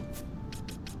have.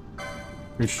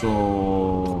 Pretty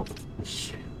sure...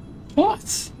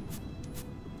 What?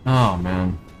 Oh,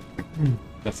 man.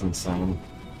 That's insane.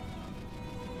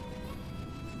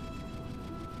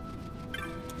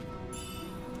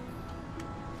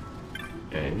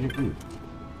 Okay. Ooh.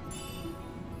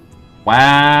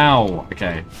 Wow!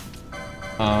 Okay.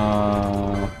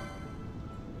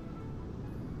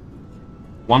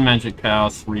 1 magic power,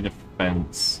 3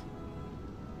 defense.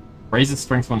 Raises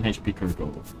strength 1 HP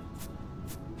critical.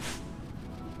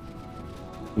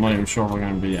 I'm not even sure if we're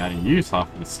going to be able to use half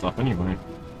of this stuff anyway.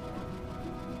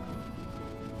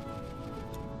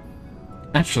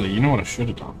 Actually, you know what I should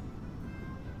have done?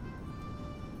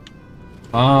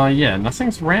 Yeah,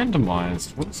 nothing's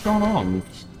randomized. What's going on?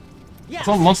 I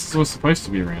thought monsters were supposed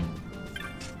to be random.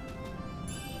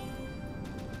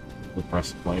 The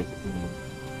breastplate.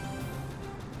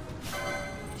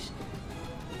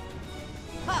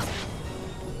 Well,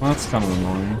 that's kind of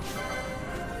annoying.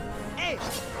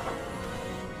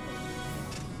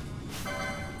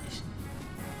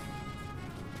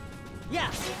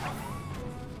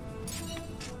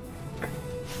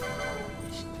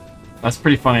 That's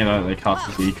pretty funny though, they cast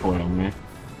a decoy on me.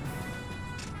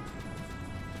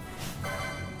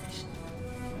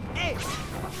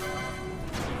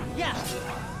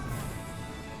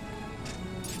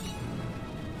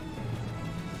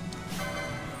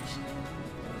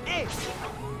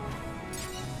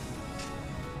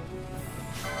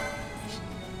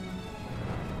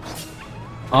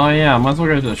 Oh yeah, I might as well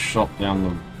go to the shop down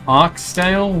the arc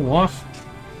scale. What?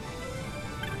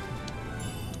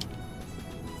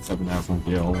 7,000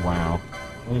 gil, wow.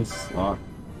 What is that?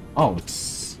 Oh,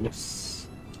 it's... yes.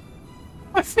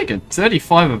 I figured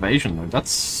 35 evasion though,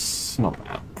 that's not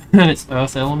bad. And it's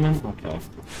earth element? Okay.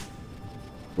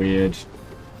 Weird.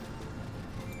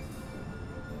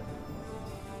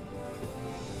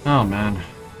 Oh man.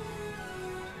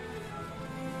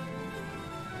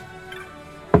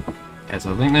 Okay,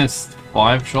 so I think there's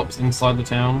 5 shops inside the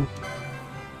town.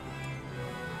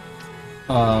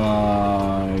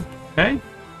 Okay.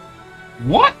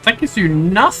 What? That gives you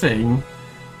nothing?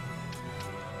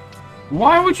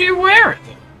 Why would you wear it?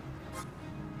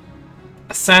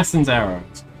 Assassin's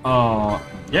arrows.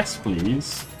 Yes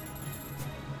please.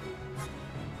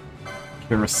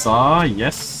 Kurasa,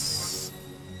 yes.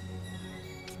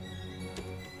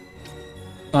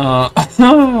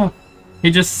 He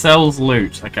just sells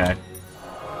loot, okay.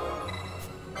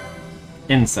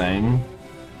 Insane.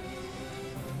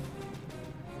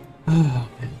 Oh,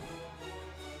 man.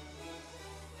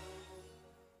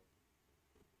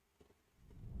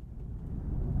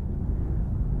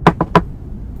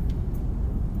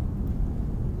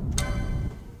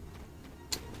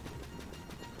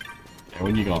 Okay,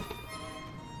 what do you got?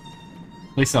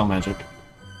 Please sell magic.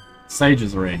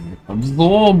 Sage's ring.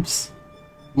 Absorbs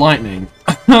lightning.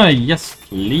 Yes,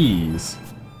 please.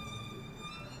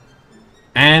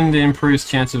 And improves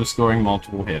chance of scoring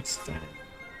multiple hits. Damn.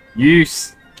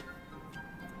 Use.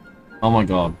 Oh my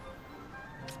god.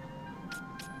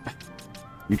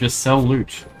 You just sell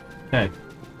loot. Okay.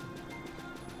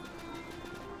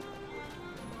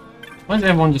 Why does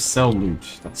everyone just sell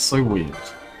loot? That's so weird.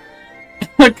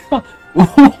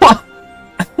 What?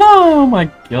 Oh my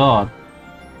god.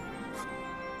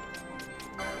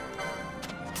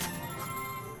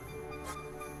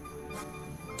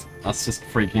 That's just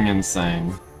freaking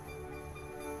insane.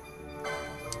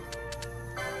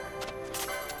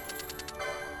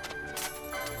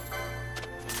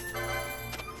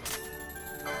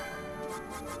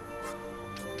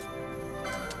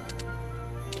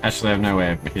 Actually, I have no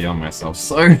way of healing myself,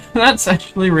 so that's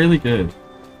actually really good.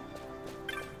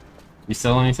 You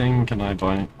sell anything? Can I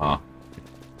buy? Ah.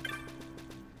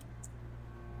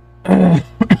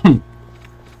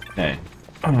 Okay.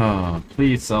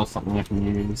 Please sell something I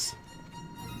can use.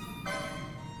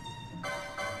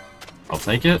 I'll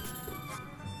take it.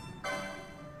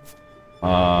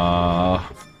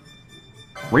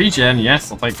 Regen,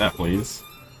 yes, I'll take that, please.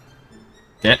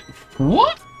 Get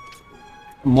what?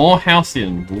 More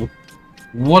Halcyon.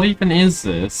 What even is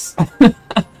this?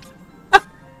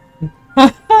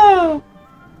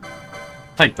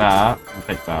 Take that. I'll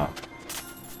take that.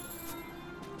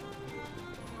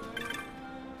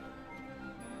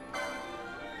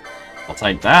 I'll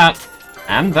take that.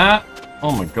 And that.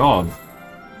 Oh my god.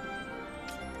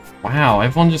 Wow,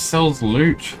 everyone just sells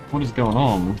loot. What is going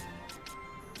on?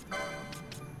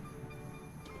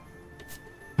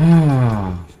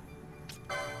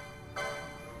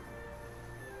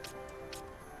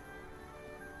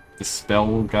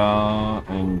 Dispelgar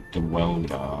and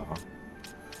Dwelgar.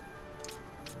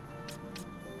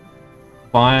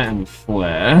 Fire and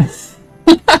Flare.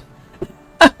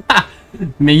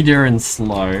 Meter and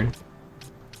Slow.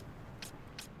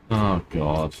 Oh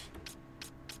god.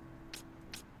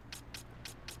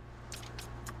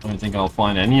 I don't think I'll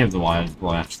find any of the ones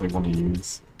I actually want to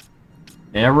use.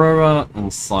 Error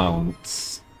and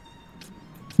Silence.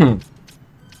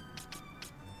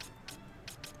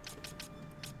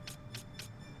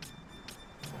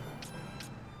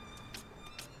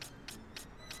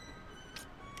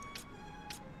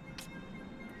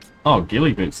 Oh,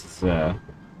 Ghillie Boots is there.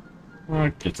 Well,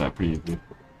 gets that pretty easy.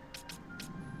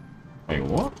 Wait,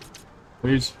 what?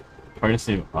 Please,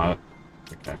 potency of art.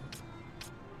 Okay.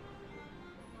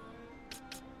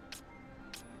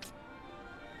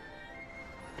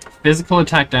 Physical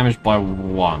attack damage by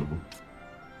 1.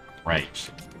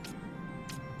 Great.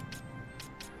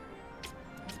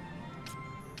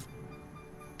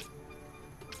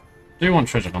 Do want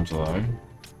treasure hunter though.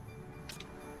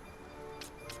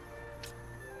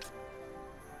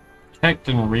 Protect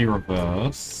and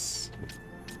re-reverse.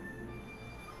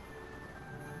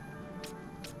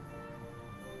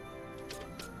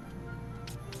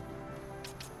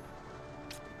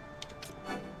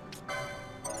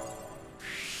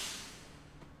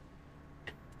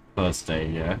 First day,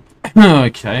 yeah.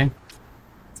 Okay.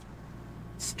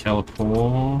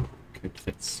 Skelepore.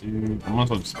 Koketsu. I might as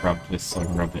well just grab this so I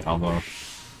can grab the other.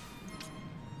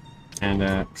 Hand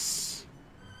axe.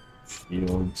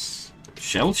 Shields.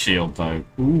 Shell shield though.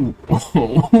 Ooh.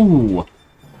 Ooh.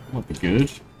 Might be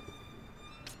good.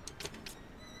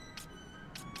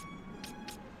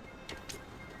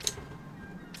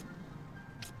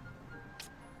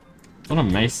 A lot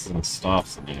of maces and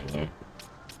staffs in here, though.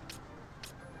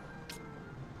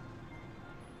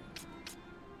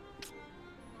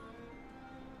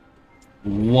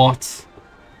 What?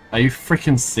 Are you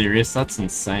freaking serious? That's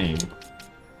insane.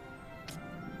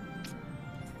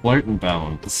 Float and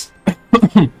balance.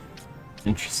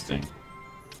 Interesting.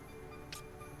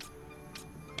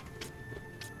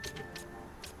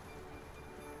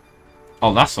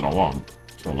 Oh, that's what I want.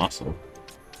 Kill muscle.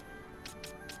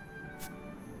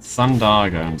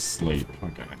 Sundargo and sleep.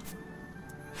 Okay.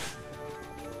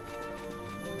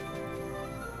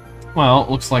 Well,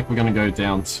 looks like we're gonna go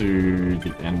down to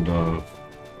the end of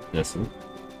Desert.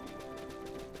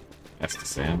 That's the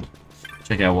sand.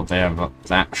 Check out what they have at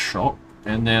that shop.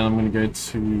 And then I'm gonna go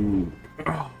to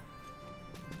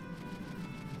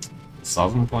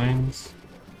Southern Plains.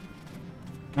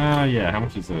 Yeah, how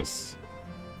much is this?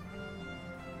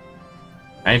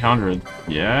 800.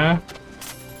 Yeah?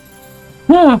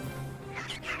 Huh.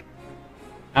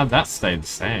 How'd that stay the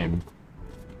same?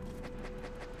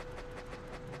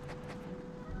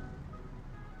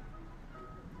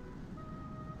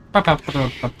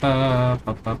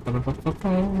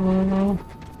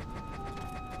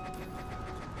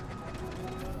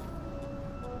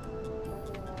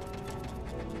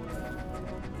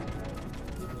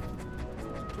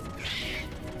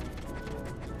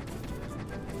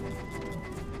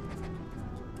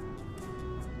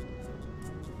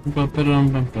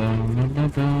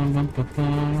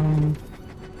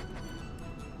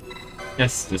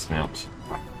 Yes, dismount.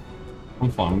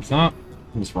 I'm fine with that.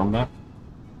 Just run back.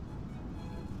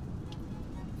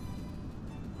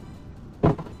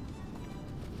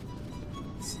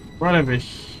 Right over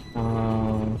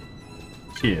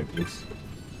here, please.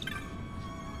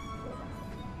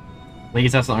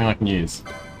 Please have something I can use.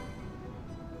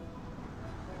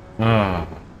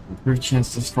 Improved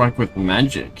chance to strike with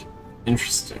magic.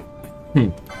 Interesting.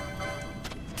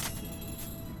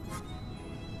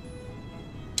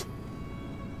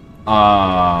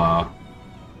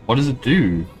 What does it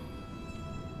do?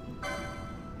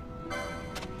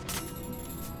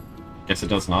 Guess it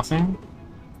does nothing?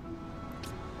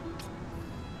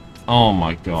 Oh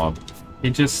my god.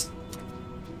 It just...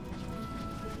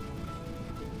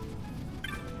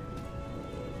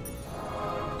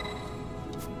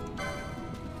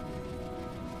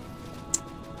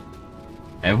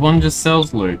 Everyone just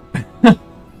sells loot.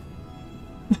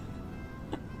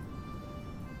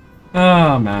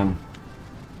 Oh man.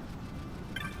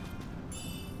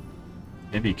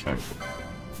 Heavy coat.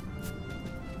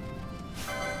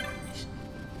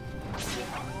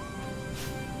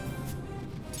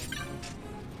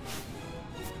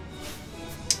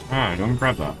 Alright, go and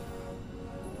grab that.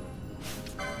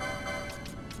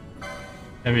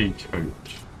 Heavy coat.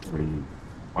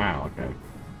 Wow, okay.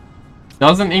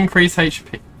 Doesn't increase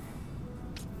HP.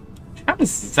 How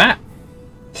does that?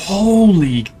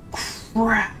 Holy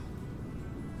crap.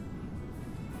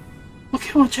 Look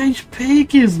how much HP it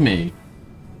gives me.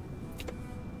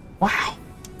 Wow.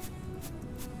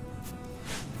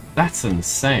 That's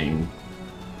insane.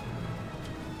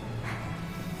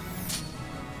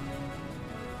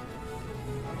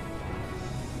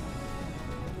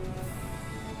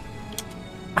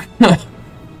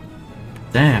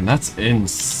 Damn, that's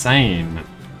insane.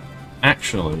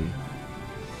 Actually.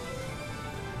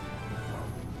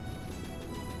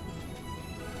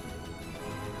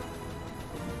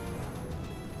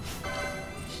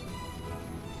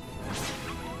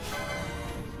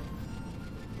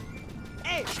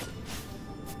 Hey.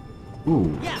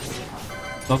 Ooh. Yes.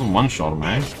 Doesn't one-shot him,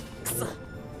 eh?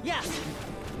 Yes.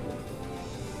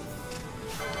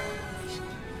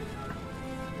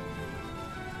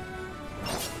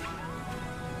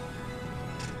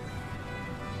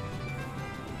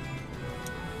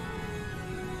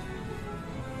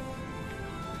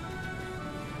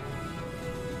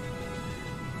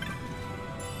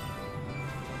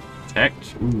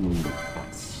 Protect? Ooh,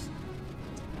 that's...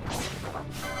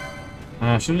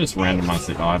 I should have just randomized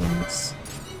the items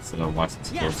instead of license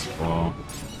codes as well.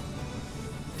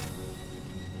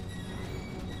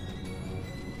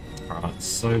 Alright,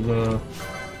 so the...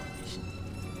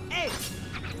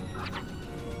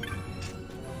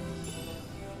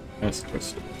 Earth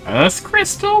Crystal. Earth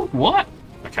Crystal? What?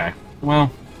 Okay, well...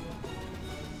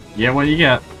 Yeah, what do you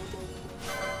get?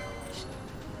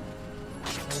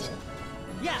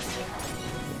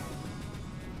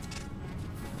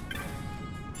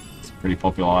 Pretty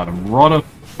popular item. Rod of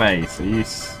Face. Are you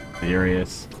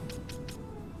serious?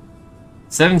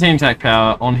 17 attack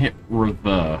power, on hit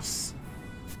reverse.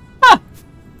 Ah!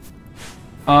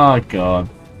 Oh god.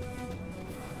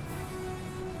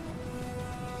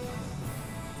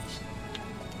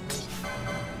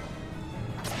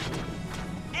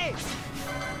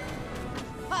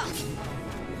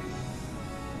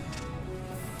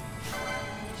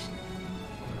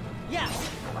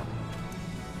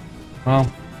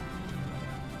 Well.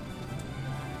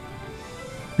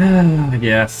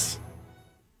 Yes.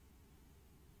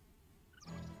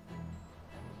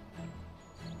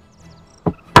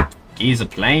 Giza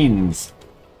Plains.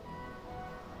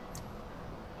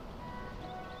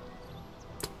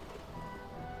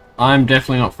 I'm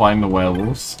definitely not fighting the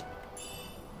werewolves.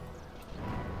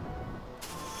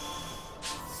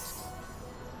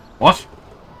 What?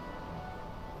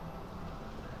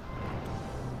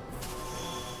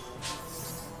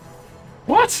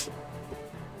 What?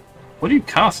 What are you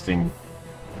casting?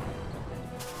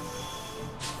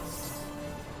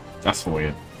 That's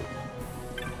weird.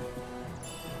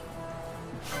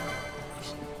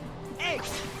 Hey.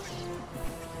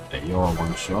 Hey, you're a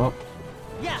one-shot.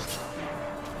 Yeah.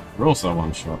 You're also a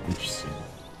one-shot. Interesting.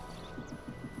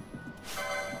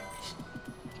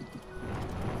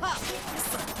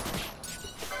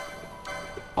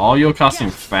 Oh, you're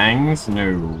casting fangs?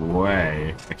 No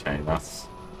way. Okay, that's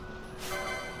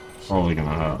probably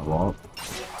gonna hurt a lot.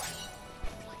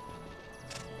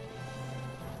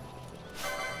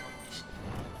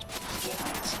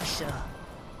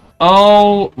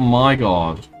 Oh my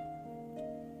god.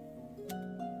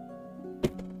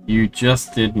 You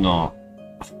just did not.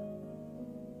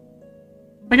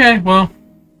 Okay, well,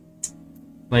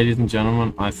 ladies and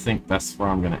gentlemen, I think that's where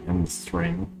I'm gonna end the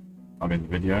stream. I mean the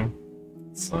video.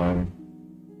 So,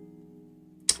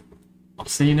 I'll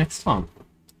see you next time.